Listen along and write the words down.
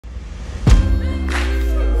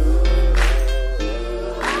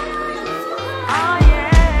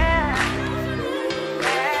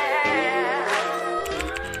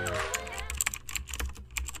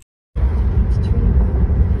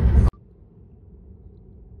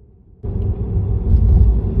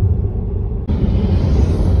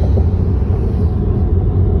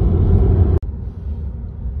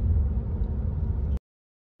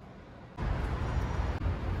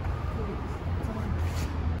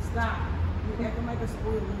Stop. You acting like a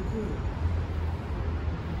spoiled little kid.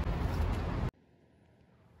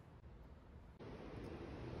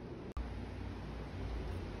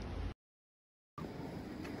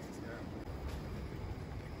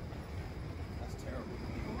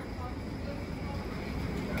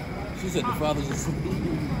 She said the father's asleep.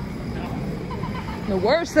 The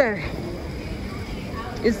word said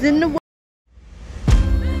it's in the word.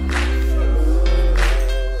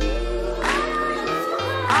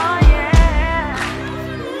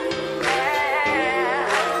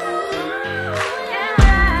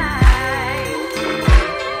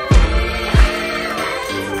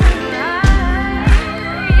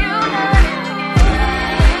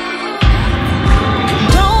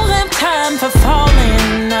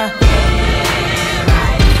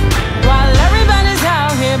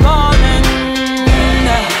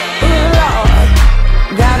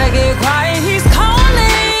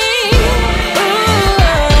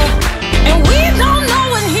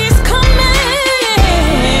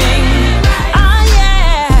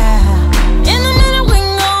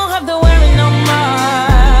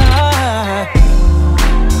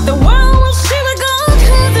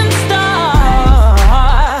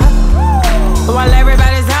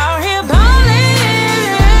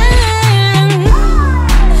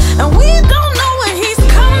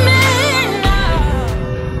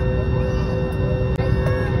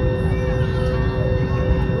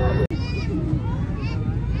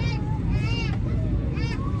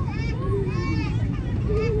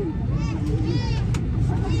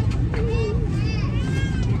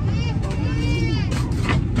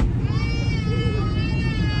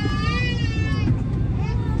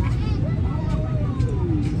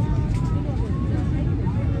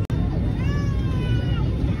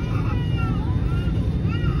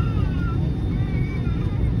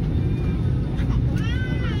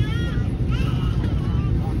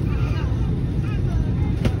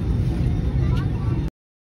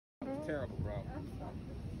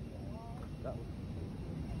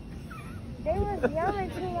 They was yelling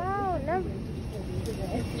too loud. No.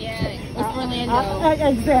 Yeah, it's Orlando.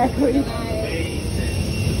 Exactly.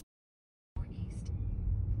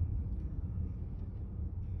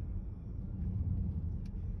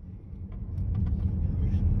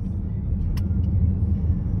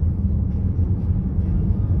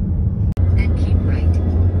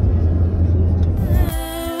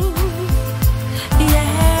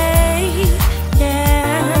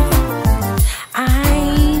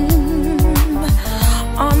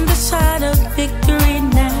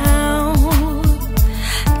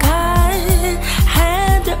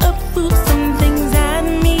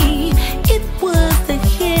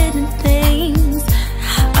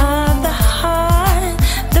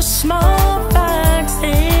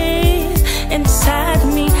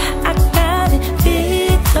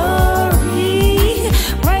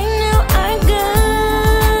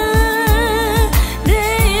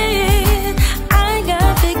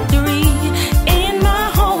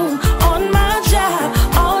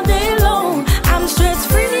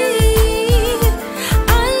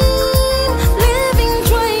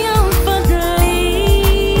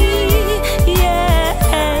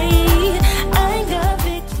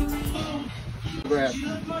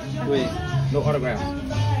 Wait, no autograph.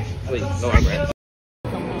 Wait, no autograph.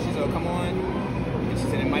 She said, come on. And she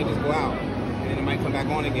said it might just go out. And then it might come back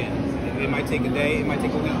on again. It might take a day, it might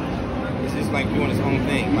take a week. It's just like doing its own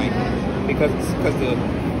thing. Like, because the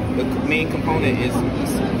main component is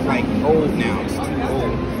like old now. It's too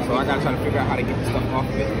old. So I gotta try to figure out how to get the stuff off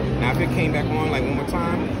of it. Now if it came back on like one more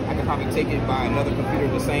time, I could probably take it by another computer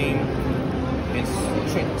the same and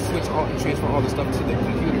transfer all the stuff to the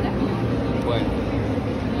computer. But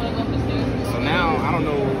so now I don't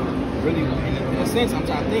know really in a sense I'm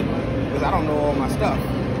trying to think because I don't know all my stuff.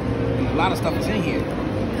 And a lot of stuff is in here. You know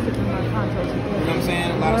what I'm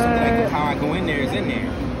saying? A lot of stuff like how I go in there is in there.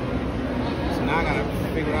 So now I gotta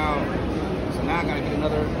figure out. So now I gotta get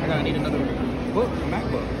another. I gotta need another book, a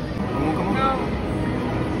MacBook. You won't come on?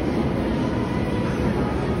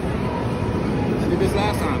 I did this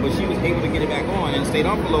last time, but she was able to get it back on and stayed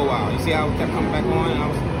on for a little while. You see how it kept coming back on? And I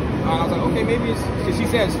was like, okay, maybe it's. She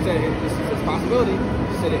said it's a possibility.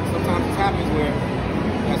 She said it sometimes it happens where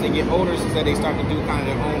as they get older, she said they start to do kind of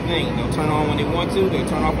their own thing. They'll turn on when they want to. They'll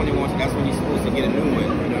turn off when they want to. That's when you're supposed to get a new one. You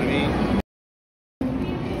know what I mean?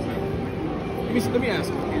 Let me ask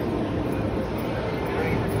you.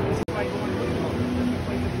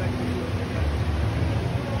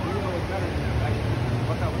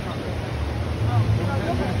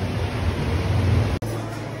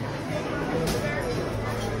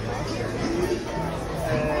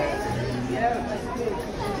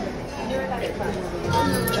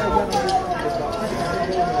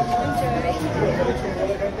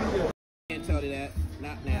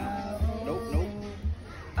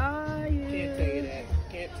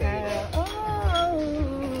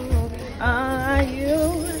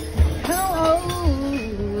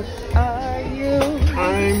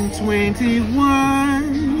 21.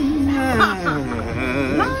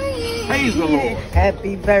 Praise the Lord.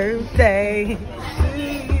 Happy birthday.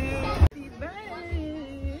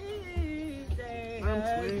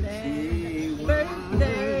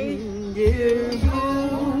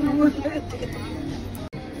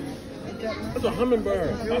 That's a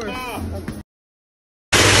hummingbird.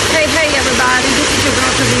 Hey everybody, this is your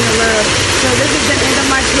girl Karina Love. So this is the end of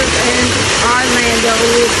my trip in Orlando.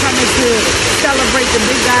 We're coming to celebrate the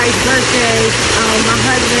big guy's birthday. My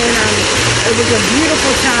husband, it was a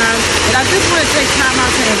beautiful time. And I just want to take time out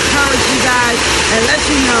to encourage you guys and let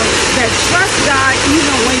you know that trust God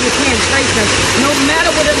even when you can't trace him. No matter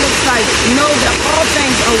what it looks like, know that all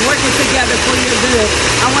things are working together for your good.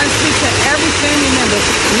 I want to speak to every family member.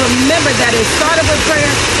 Remember that it started with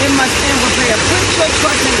prayer, it must end with prayer. Put your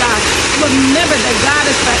trust in God. Remember that God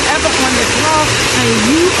is forever on the throne and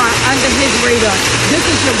you are under his radar. This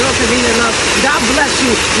is your girl Karina Love. God bless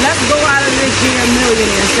you. Let's go out of this year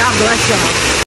millionaires. God bless y'all.